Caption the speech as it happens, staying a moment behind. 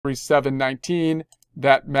719,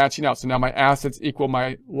 that matching out. So now my assets equal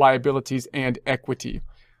my liabilities and equity.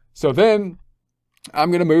 So then I'm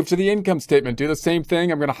going to move to the income statement. Do the same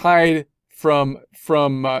thing. I'm going to hide from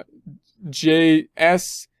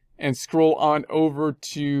JS and scroll on over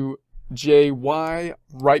to JY,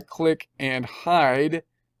 right click and hide.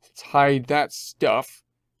 Let's hide that stuff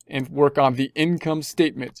and work on the income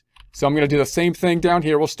statement. So I'm going to do the same thing down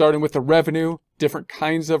here. We'll start in with the revenue, different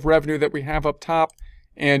kinds of revenue that we have up top.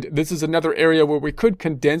 And this is another area where we could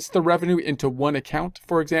condense the revenue into one account,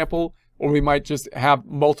 for example, or we might just have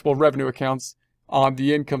multiple revenue accounts on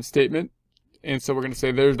the income statement. And so we're going to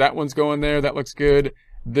say there's that one's going there. That looks good.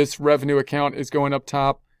 This revenue account is going up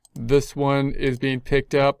top. This one is being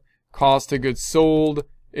picked up. Cost of goods sold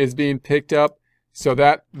is being picked up. So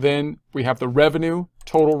that then we have the revenue,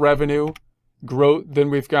 total revenue, growth. Then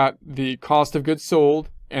we've got the cost of goods sold,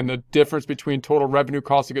 and the difference between total revenue,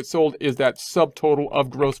 cost of goods sold is that subtotal of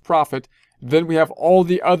gross profit. Then we have all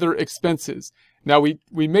the other expenses. Now we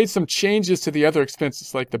made some changes to the other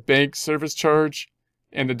expenses, like the bank service charge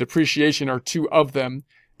and the depreciation are two of them.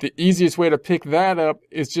 The easiest way to pick that up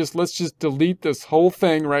is let's just delete this whole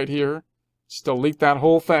thing right here. Just delete that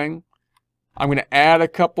whole thing. I'm going to add a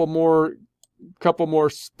couple more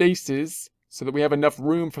spaces so that we have enough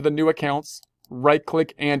room for the new accounts. Right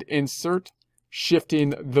click and insert,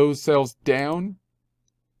 shifting those cells down.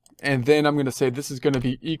 And then I'm going to say this is going to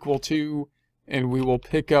be equal to, and we will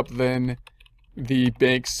pick up then the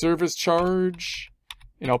bank service charge.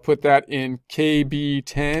 And I'll put that in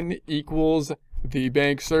KB10 equals the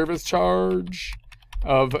bank service charge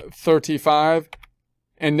of 35.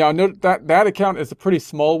 And now note that that account is a pretty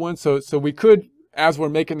small one. So we could, as we're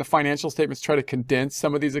making the financial statements, try to condense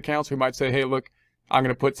some of these accounts. We might say, hey, look, I'm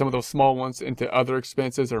going to put some of those small ones into other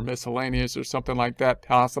expenses or miscellaneous or something like that,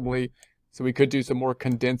 possibly. So we could do some more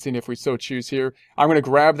condensing if we so choose here. I'm going to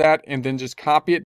grab that and then just copy it